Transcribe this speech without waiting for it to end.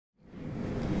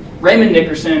Raymond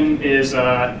Nickerson is he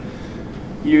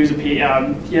has a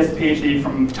PhD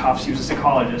from Tufts. He was a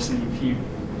psychologist, and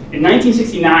in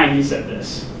 1969 he said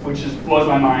this, which blows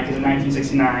my mind because in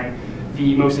 1969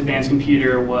 the most advanced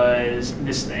computer was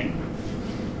this thing.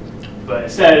 But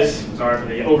it says, sorry for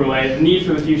the overlay, the need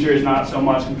for the future is not so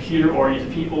much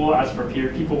computer-oriented people as for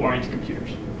people-oriented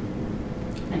computers.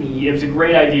 And it was a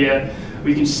great idea.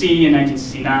 We can see in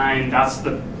 1969 that's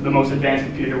the most advanced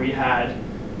computer we had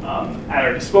at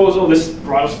our disposal. This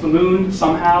brought us to the moon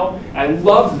somehow. I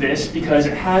love this because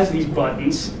it has these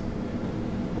buttons.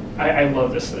 I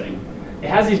love this thing. It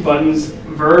has these buttons,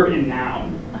 verb and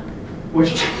noun,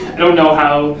 which I don't know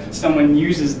how someone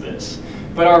uses this.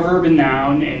 But our verb and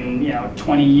noun in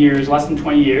 20 years, less than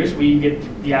 20 years, we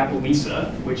get the Apple Lisa,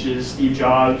 which is Steve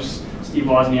Jobs, Steve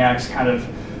Wozniak's kind of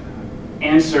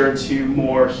answer to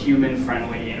more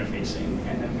human-friendly interfacing.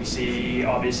 And then we see,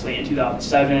 obviously, in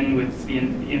 2007, with the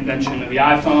invention of the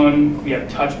iPhone, we have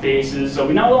touch bases. So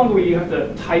we no longer have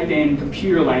to type in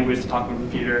computer language to talk to a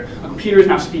computer. A computer is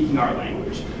now speaking our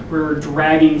language. We're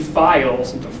dragging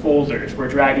files into folders. We're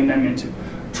dragging them into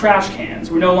trash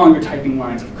cans. We're no longer typing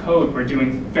lines of code. We're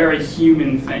doing very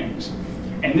human things.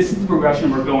 And this is the progression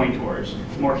we're going towards.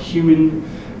 More human,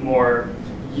 more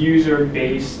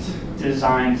user-based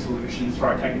design solutions for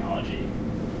our technology.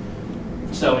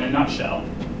 So in a nutshell,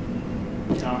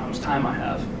 I don't know how much time I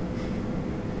have.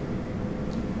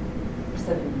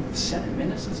 7 minutes. 7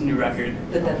 minutes? That's a new record.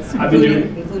 But that's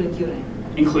including Q&A.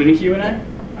 Including Q&A?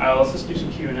 All right, let's just do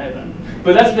some Q&A then.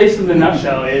 But that's basically the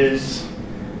nutshell is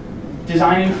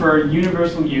designing for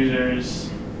universal users.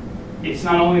 It's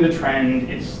not only the trend,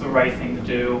 it's the right thing to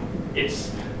do.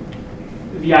 It's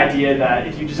the idea that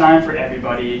if you design for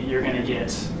everybody, you're going to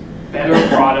get better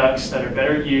products that are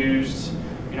better used.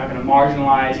 You're not going to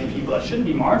marginalize any people that shouldn't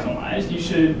be marginalized. You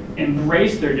should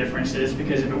embrace their differences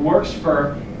because if it works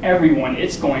for everyone,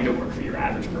 it's going to work for your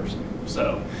average person.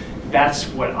 So that's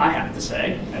what I have to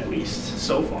say, at least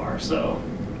so far. So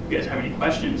if you guys have any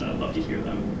questions, I'd love to hear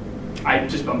them. I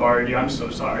just bombarded you. I'm so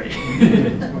sorry.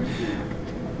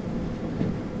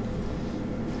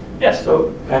 Yes?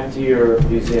 So back to your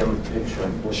museum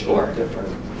picture. Sure. Different.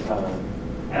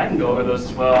 And I can go over those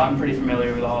as well. I'm pretty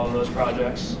familiar with all of those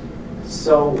projects.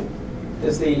 So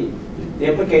is the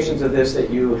implications of this that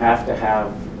you have to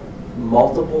have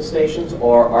multiple stations,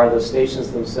 or are the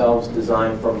stations themselves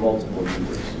designed for multiple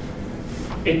users?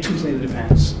 It completely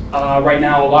depends. Right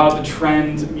now, a lot of the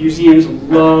trend, museums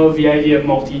love the idea of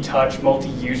multi-touch,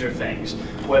 multi-user things.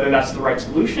 Whether that's the right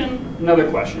solution, another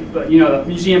question. But the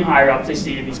museum higher-ups, they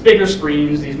see these bigger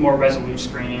screens, these more resolute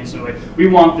screens, and like, we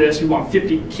want this, we want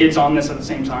 50 kids on this at the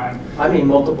same time. I mean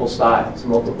multiple styles,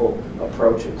 multiple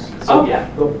approaches. So, yeah.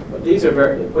 These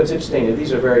are what's interesting is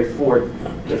these are 4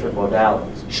 different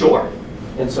modalities. Sure.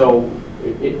 And so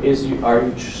are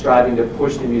you striving to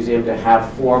push the museum to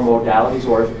have 4 modalities,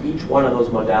 or is each one of those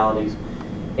modalities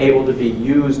able to be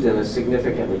used in a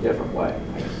significantly different way?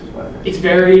 It's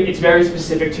very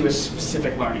specific to a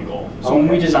specific learning goal. So when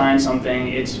we design something,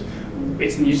 it's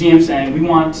the museum saying, we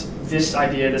want this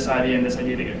idea, and this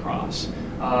idea to get across.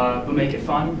 But make it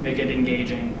fun, make it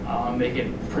engaging, make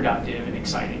it productive and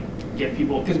exciting. Get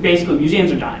people, because basically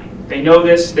museums are dying. They know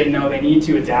this, they know they need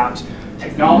to adapt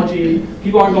technology.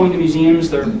 People aren't going to museums,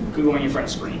 they're going in front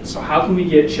of screens. So how can we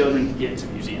get children to get to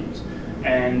museums?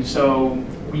 And so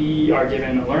we are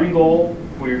given a learning goal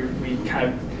where we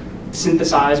kind of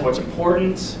synthesize what's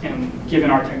important, and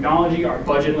given our technology, our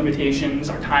budget limitations,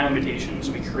 our time limitations,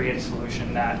 we create a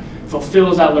solution that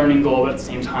fulfills that learning goal, but at the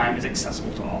same time is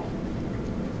accessible to all.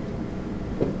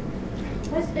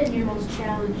 What's been your most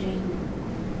challenging,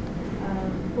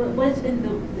 what's been the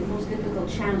most difficult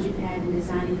challenge you've had in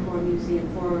designing for a museum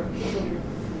for children?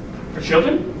 For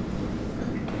children?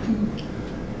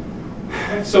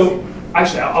 So,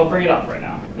 actually, I'll bring it up right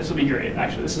now. This will be great,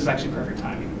 actually. This is actually perfect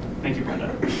timing. Thank you,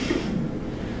 Brenda.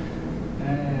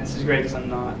 This is great because I'm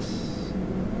not.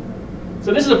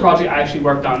 So this is a project I actually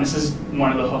worked on. This is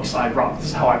one of the hooks I brought. This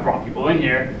is how I brought people in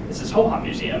here. This is Hohhot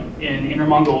Museum in Inner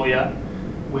Mongolia,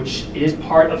 which is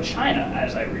part of China,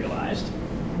 as I realized.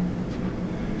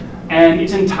 And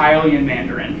it's entirely in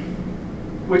Mandarin,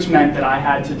 which meant that I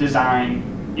had to design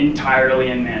entirely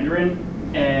in Mandarin,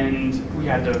 and we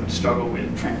had to struggle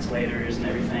with translators and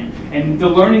everything. And the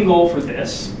learning goal for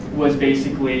this was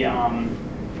basically,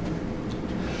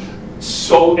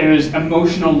 so it was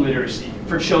emotional literacy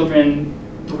for children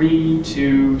 3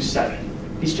 to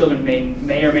 7. These children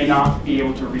may or may not be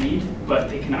able to read, but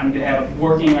they can have a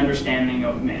working understanding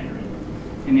of Mandarin.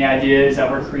 And the idea is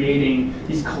that we're creating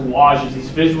these collages, these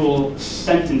visual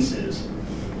sentences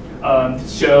to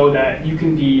show that you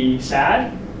can be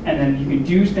sad, And then you can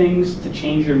do things to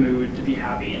change your mood to be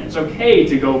happy. And it's okay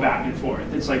to go back and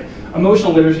forth. It's like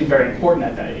emotional literacy is very important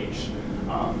at that age.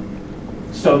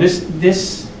 So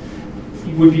this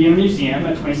would be in a museum,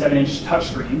 a 27-inch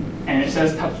touchscreen, and it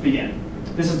says touch begin.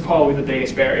 This is probably the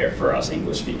biggest barrier for us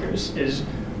English speakers, is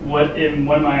what am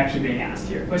I actually being asked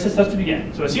here? But it says touch to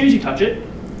begin. So as soon as you touch it,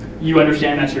 you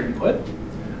understand that's your input.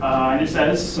 And it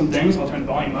says some things. I'll turn the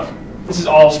volume up. This is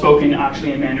all spoken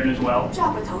actually in Mandarin as well.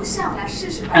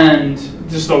 And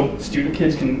just so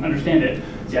kids can understand it,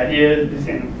 the idea is,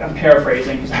 and I'm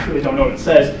paraphrasing because I really don't know what it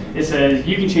says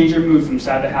you can change your mood from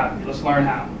sad to happy. Let's learn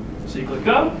how. So you click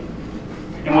go,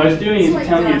 and what it's doing is it's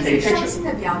telling you to take a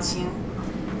picture.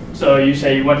 So you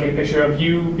say you want to take a picture of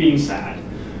you being sad.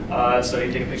 So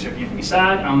you take a picture of you being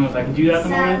sad. I don't know if I can do that at the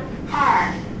moment.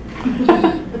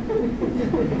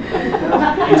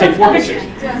 You take 4 pictures.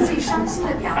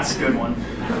 That's a good one.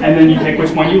 And then you pick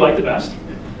which one you like the best,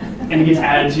 and it gets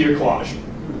added to your collage.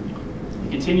 You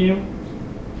continue.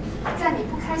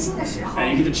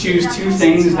 And you get to choose 2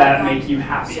 things that make you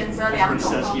happy. That's what it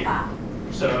says here.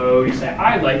 So you say,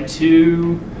 I like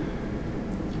to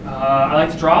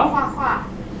draw.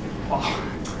 Wow.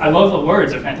 I love the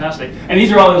words, they're fantastic. And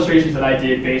these are all illustrations that I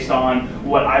did based on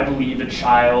what I believe a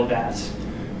child at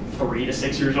 3 to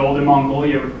 6 years old in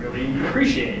Mongolia would really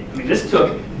appreciate. I mean, these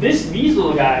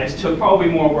little guys took probably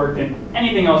more work than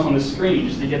anything else on the screen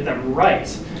just to get them right.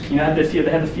 You know, they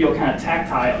had to feel kind of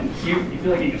tactile and cute. You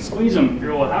feel like you can squeeze them if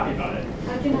you're all happy about it.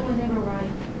 How do you know when they were right?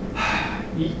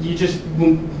 You just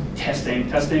testing.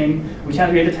 We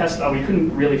had to test. We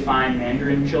couldn't really find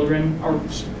Mandarin children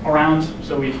around,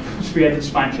 so we had to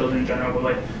just find children in general.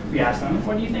 But we asked them,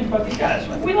 "What do you think about these guys?"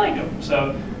 Like, we like them.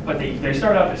 So, but they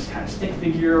start out as kind of stick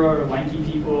figure or lanky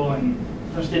people, and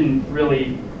just didn't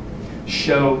really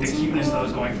show the cuteness that I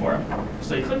was going for.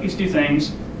 So you click these 2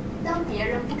 things,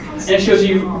 and it shows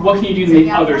you what can you do to make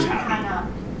others happy.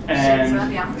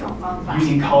 And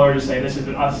using color to say this is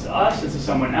us to us, this is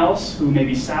someone else who may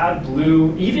be sad.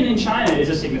 Blue, even in China, is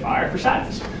a signifier for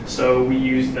sadness. So we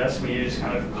use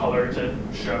kind of color to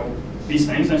show these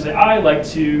things. And I say, I like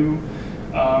to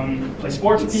play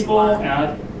sports with people and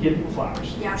I give people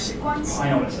flowers. I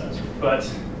know what it says, but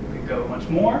we could go much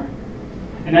more.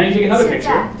 And then you take another picture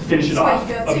to finish it off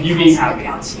of you being happy.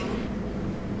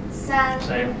 Say,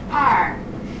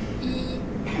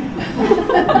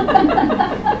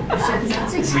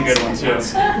 this is a good one too.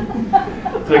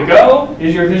 Click go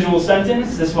is your visual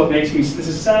sentence. This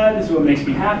is sad, this is what makes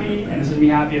me happy, and this is me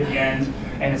happy at the end.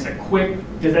 And it's a quick,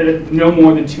 no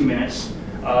more than 2 minutes.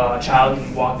 A child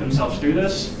can walk themselves through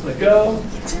this. Click go.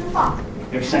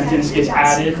 Your sentence gets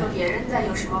added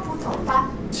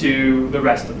to the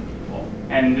rest of the people.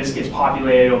 And this gets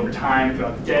populated over time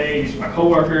throughout the day. These are my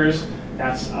coworkers.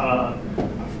 That's, I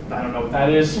don't know what that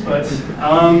is, but this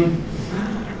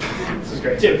is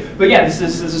great too. But yeah, this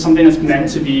is something that's meant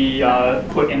to be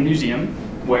put in a museum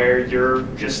where you're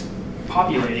just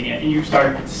populating it and you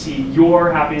start to see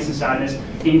your happiness and sadness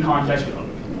in context with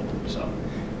other people. So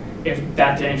if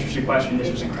that answers your question, this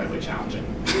was incredibly challenging.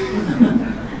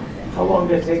 How long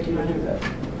did it take you to do that?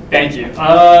 Thank you.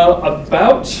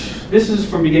 This is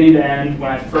from beginning to end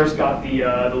when I first got the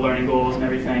learning goals and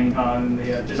everything,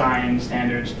 the design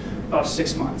standards, about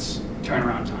 6 months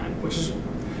turnaround time, which is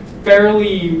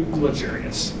fairly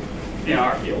luxurious in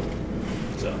our field.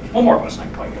 So one more question. I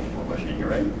can probably get one more question in here,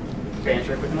 right? Can I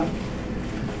answer it quick enough?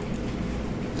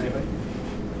 Anybody?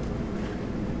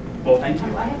 Well, thank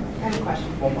you. I have a question.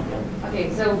 One more.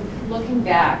 Okay, so looking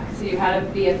back, so you had a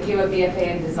BFA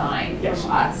in design Yes.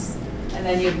 from us, and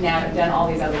then you've now done all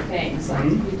these other things. Like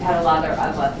you've had a lot of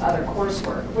other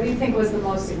coursework. What do you think was the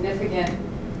most significant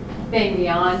thing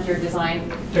beyond your design?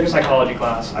 Took a psychology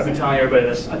class. I've been telling everybody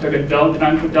this. I took a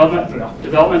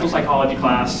developmental psychology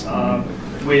class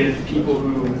with people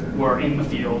who were in the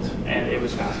field, and it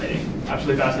was fascinating.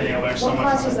 Absolutely fascinating. I learned so much. What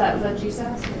class from was it. that? Was that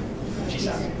GSAS?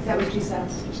 GSAS. That was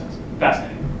GSAS.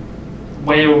 Fascinating.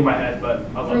 Way over my head, but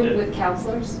I loved it. With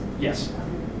counselors? Yes.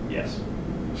 Yes.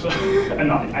 So, I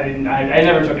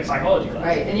never took a psychology class.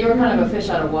 Right, and you were kind of a fish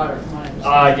out of water from what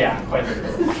I understand. Yeah, quite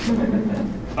literally.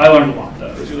 I learned a lot,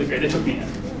 though. It was really great. They took me in.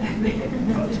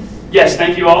 Yes,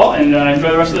 thank you all, and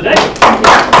enjoy the rest of the day.